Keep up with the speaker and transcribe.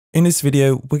In this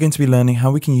video, we're going to be learning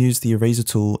how we can use the eraser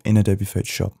tool in Adobe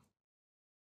Photoshop.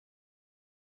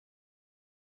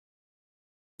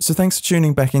 So thanks for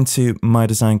tuning back into my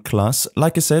design class.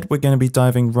 Like I said, we're going to be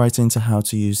diving right into how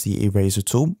to use the eraser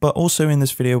tool, but also in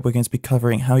this video, we're going to be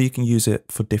covering how you can use it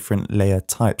for different layer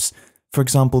types. For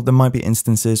example, there might be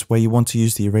instances where you want to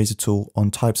use the eraser tool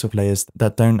on types of layers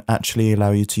that don't actually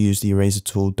allow you to use the eraser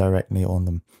tool directly on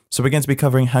them. So we're going to be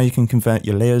covering how you can convert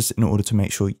your layers in order to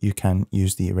make sure you can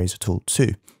use the eraser tool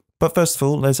too. But first of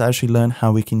all, let's actually learn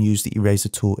how we can use the eraser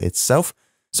tool itself.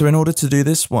 So in order to do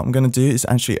this, what I'm going to do is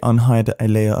actually unhide a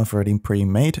layer I've already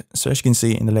pre-made. So as you can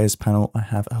see in the layers panel, I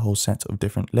have a whole set of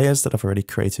different layers that I've already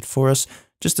created for us.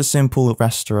 Just a simple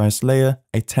rasterized layer,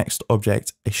 a text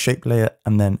object, a shape layer,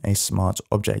 and then a smart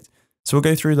object. So we'll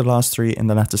go through the last three in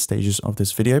the latter stages of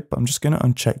this video, but I'm just going to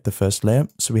uncheck the first layer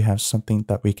so we have something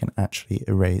that we can actually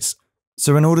erase.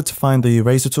 So in order to find the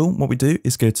eraser tool, what we do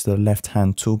is go to the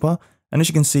left-hand toolbar. And as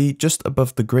you can see, just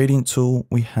above the gradient tool,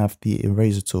 we have the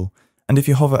eraser tool. And if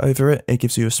you hover over it, it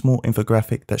gives you a small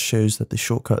infographic that shows that the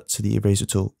shortcut to the eraser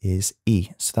tool is E.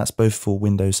 So that's both for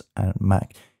Windows and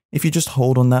Mac. If you just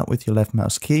hold on that with your left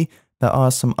mouse key, there are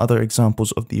some other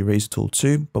examples of the eraser tool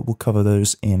too, but we'll cover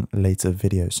those in later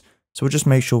videos. So we'll just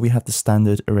make sure we have the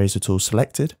standard eraser tool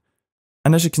selected.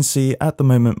 And as you can see, at the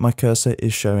moment, my cursor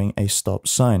is showing a stop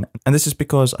sign. And this is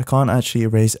because I can't actually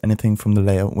erase anything from the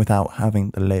layer without having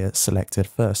the layer selected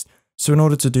first. So in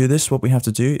order to do this, what we have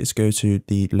to do is go to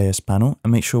the layers panel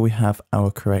and make sure we have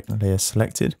our correct layer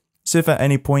selected. So if at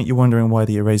any point you're wondering why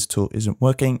the eraser tool isn't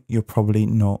working, you're probably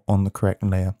not on the correct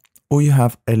layer. Or you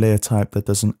have a layer type that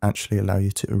doesn't actually allow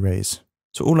you to erase.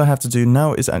 So all I have to do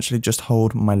now is actually just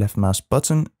hold my left mouse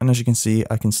button, and as you can see,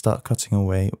 I can start cutting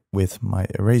away with my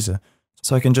eraser.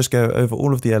 So I can just go over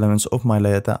all of the elements of my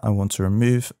layer that I want to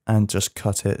remove and just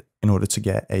cut it in order to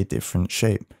get a different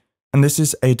shape. And this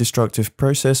is a destructive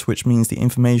process, which means the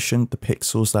information, the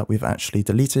pixels that we've actually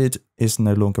deleted is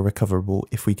no longer recoverable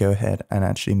if we go ahead and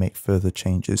actually make further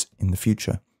changes in the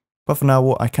future. But for now,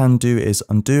 what I can do is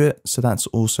undo it. So that's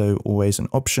also always an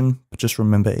option, but just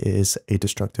remember it is a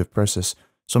destructive process.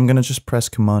 So I'm going to just press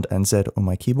Command and Z on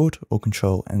my keyboard or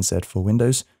Control and Z for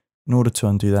Windows in order to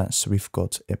undo that so we've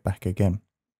got it back again.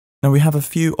 Now we have a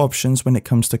few options when it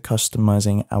comes to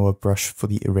customizing our brush for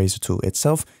the eraser tool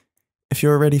itself. If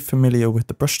you're already familiar with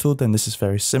the brush tool, then this is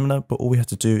very similar, but all we have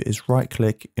to do is right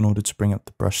click in order to bring up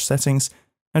the brush settings.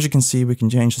 As you can see, we can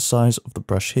change the size of the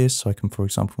brush here. So I can, for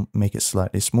example, make it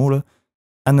slightly smaller.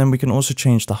 And then we can also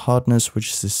change the hardness,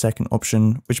 which is the second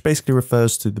option, which basically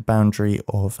refers to the boundary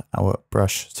of our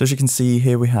brush. So as you can see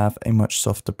here, we have a much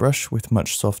softer brush with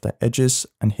much softer edges.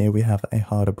 And here we have a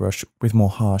harder brush with more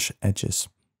harsh edges.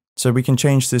 So we can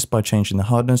change this by changing the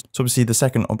hardness. So obviously the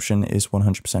second option is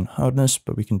 100% hardness,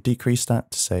 but we can decrease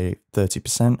that to say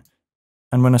 30%.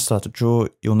 And when I start to draw,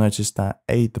 you'll notice that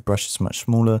the brush is much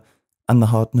smaller and the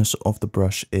hardness of the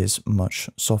brush is much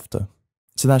softer.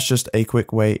 So that's just a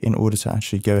quick way in order to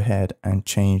actually go ahead and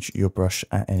change your brush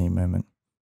at any moment.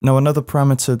 Now another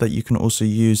parameter that you can also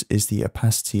use is the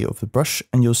opacity of the brush,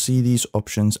 and you'll see these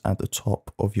options at the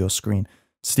top of your screen.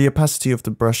 So the opacity of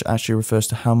the brush actually refers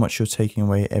to how much you're taking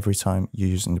away every time you're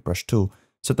using the brush tool.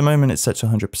 So at the moment it's set to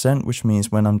 100%, which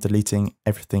means when I'm deleting,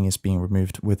 everything is being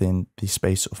removed within the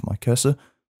space of my cursor.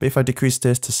 But if I decrease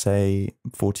this to say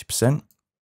 40%,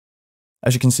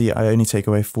 as you can see, I only take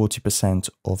away 40%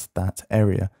 of that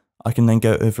area. I can then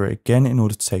go over it again in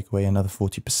order to take away another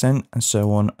 40% and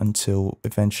so on until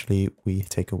eventually we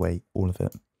take away all of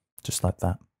it, just like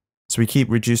that. So we keep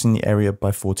reducing the area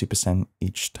by 40%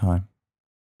 each time.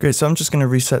 Great, so I'm just going to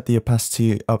reset the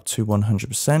opacity up to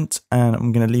 100% and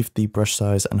I'm going to leave the brush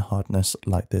size and hardness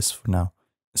like this for now.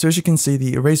 So as you can see,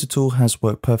 the eraser tool has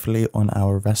worked perfectly on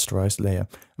our rasterized layer.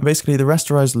 And basically the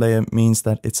rasterized layer means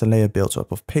that it's a layer built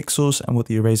up of pixels, and what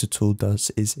the eraser tool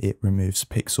does is it removes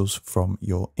pixels from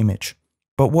your image.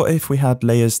 But what if we had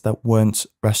layers that weren't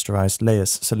rasterized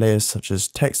layers? So layers such as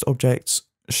text objects,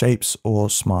 shapes, or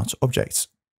smart objects.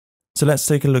 So let's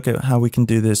take a look at how we can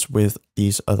do this with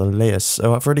these other layers.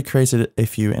 So I've already created a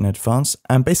few in advance,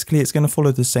 and basically it's going to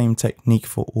follow the same technique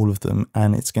for all of them,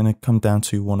 and it's going to come down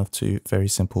to one of two very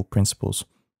simple principles.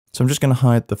 So I'm just going to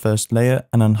hide the first layer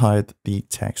and unhide the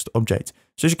text object.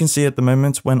 So as you can see at the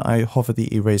moment, when I hover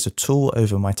the eraser tool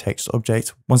over my text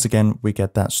object, once again, we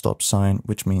get that stop sign,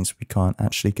 which means we can't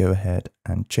actually go ahead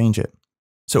and change it.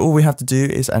 So all we have to do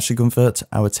is actually convert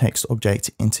our text object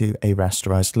into a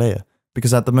rasterized layer.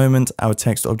 Because at the moment, our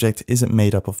text object isn't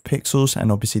made up of pixels,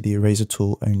 and obviously the eraser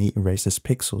tool only erases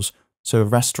pixels. So a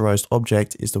rasterized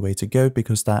object is the way to go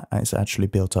because that is actually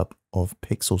built up of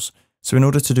pixels. So in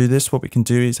order to do this, what we can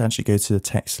do is actually go to the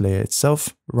text layer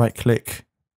itself, right click,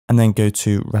 and then go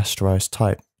to rasterize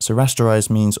type. So rasterize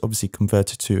means obviously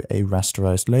converted to a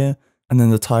rasterized layer, and then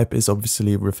the type is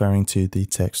obviously referring to the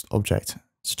text object.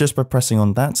 So just by pressing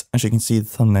on that, as you can see, the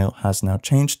thumbnail has now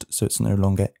changed, so it's no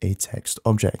longer a text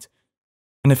object.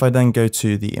 And if I then go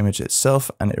to the image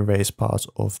itself and erase part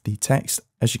of the text,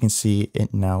 as you can see,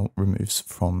 it now removes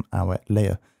from our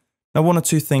layer. Now, one or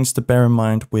two things to bear in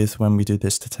mind with when we do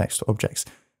this to text objects.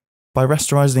 By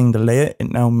rasterizing the layer, it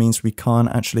now means we can't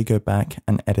actually go back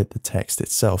and edit the text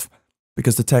itself,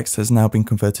 because the text has now been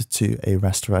converted to a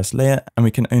rasterized layer, and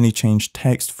we can only change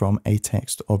text from a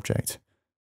text object.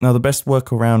 Now, the best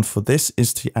workaround for this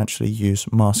is to actually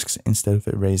use masks instead of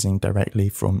erasing directly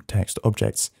from text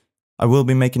objects. I will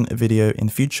be making a video in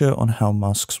the future on how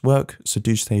masks work, so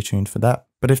do stay tuned for that.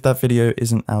 But if that video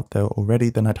isn't out there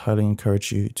already, then I'd highly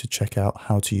encourage you to check out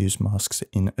how to use masks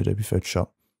in Adobe Photoshop,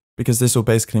 because this will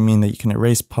basically mean that you can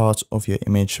erase part of your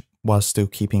image while still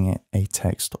keeping it a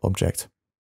text object.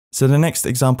 So the next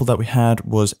example that we had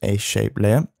was a shape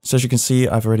layer. So as you can see,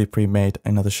 I've already pre-made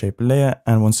another shape layer,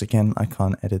 and once again, I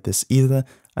can't edit this either.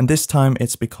 And this time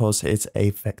it's because it's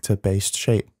a vector-based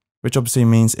shape, which obviously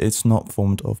means it's not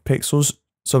formed of pixels.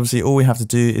 So obviously all we have to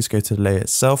do is go to the layer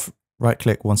itself, right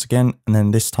click once again, and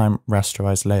then this time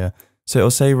rasterize layer. So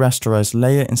it'll say rasterize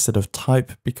layer instead of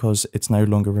type because it's no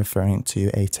longer referring to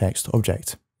a text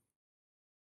object.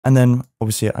 And then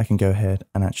obviously I can go ahead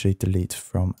and actually delete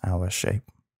from our shape.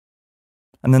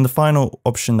 And then the final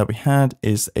option that we had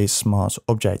is a smart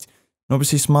object. And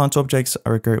obviously smart objects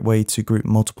are a great way to group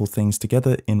multiple things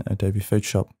together in Adobe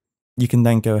Photoshop. You can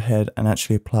then go ahead and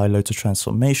actually apply loads of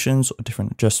transformations or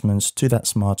different adjustments to that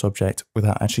smart object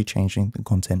without actually changing the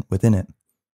content within it.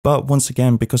 But once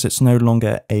again, because it's no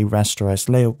longer a rasterized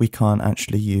layer, we can't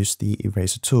actually use the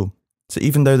eraser tool. So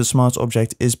even though the smart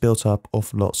object is built up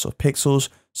of lots of pixels,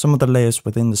 some of the layers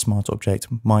within the smart object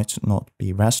might not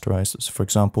be rasterized. So for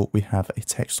example, we have a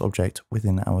text object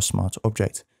within our smart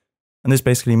object. And this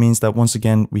basically means that once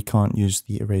again, we can't use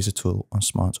the eraser tool on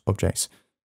smart objects.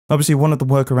 Obviously, one of the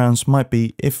workarounds might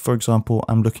be if, for example,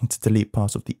 I'm looking to delete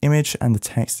part of the image and the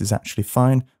text is actually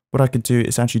fine, what I could do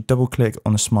is actually double click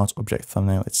on the smart object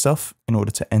thumbnail itself in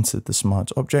order to enter the smart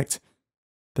object,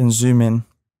 then zoom in,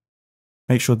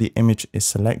 make sure the image is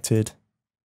selected,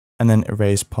 and then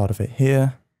erase part of it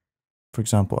here. For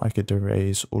example, I could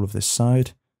erase all of this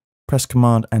side, press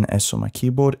Command and S on my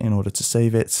keyboard in order to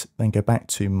save it, then go back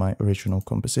to my original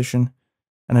composition.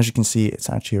 And as you can see, it's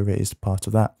actually erased part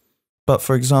of that. But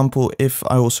for example, if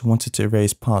I also wanted to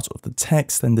erase part of the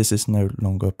text, then this is no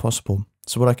longer possible.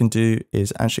 So what I can do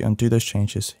is actually undo those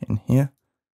changes in here,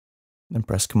 then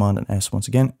press Command and S once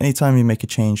again. Anytime you make a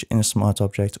change in a smart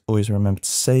object, always remember to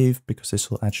save, because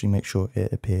this will actually make sure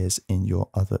it appears in your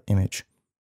other image.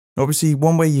 Obviously,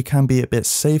 one way you can be a bit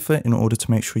safer in order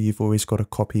to make sure you've always got a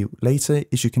copy later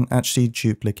is you can actually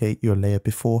duplicate your layer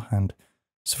beforehand.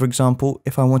 So for example,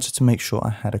 if I wanted to make sure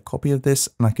I had a copy of this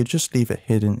and I could just leave it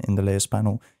hidden in the layers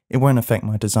panel, it won't affect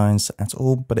my designs at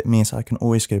all, but it means I can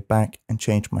always go back and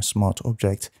change my smart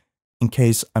object in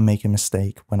case I make a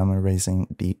mistake when I'm erasing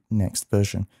the next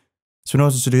version. So in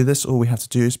order to do this, all we have to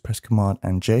do is press Command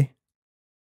and J.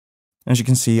 As you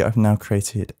can see, I've now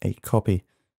created a copy.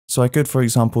 So I could, for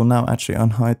example, now actually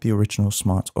unhide the original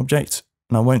smart object,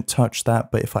 and I won't touch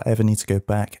that, but if I ever need to go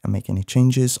back and make any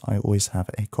changes, I always have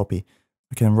a copy.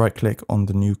 I can right click on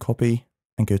the new copy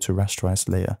and go to rasterize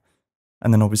layer,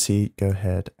 and then obviously go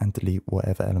ahead and delete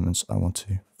whatever elements I want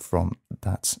to from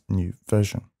that new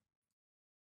version.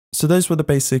 So those were the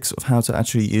basics of how to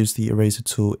actually use the eraser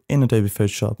tool in Adobe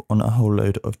Photoshop on a whole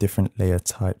load of different layer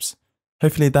types.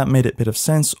 Hopefully that made a bit of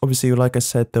sense. Obviously, like I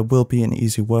said, there will be an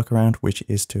easy workaround, which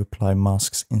is to apply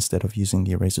masks instead of using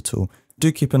the eraser tool.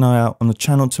 Do keep an eye out on the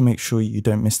channel to make sure you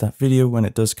don't miss that video when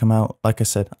it does come out. Like I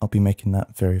said, I'll be making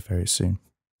that very, very soon.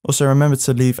 Also, remember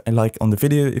to leave a like on the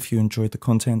video if you enjoyed the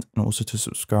content, and also to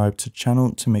subscribe to the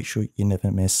channel to make sure you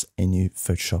never miss a new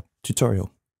Photoshop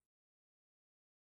tutorial.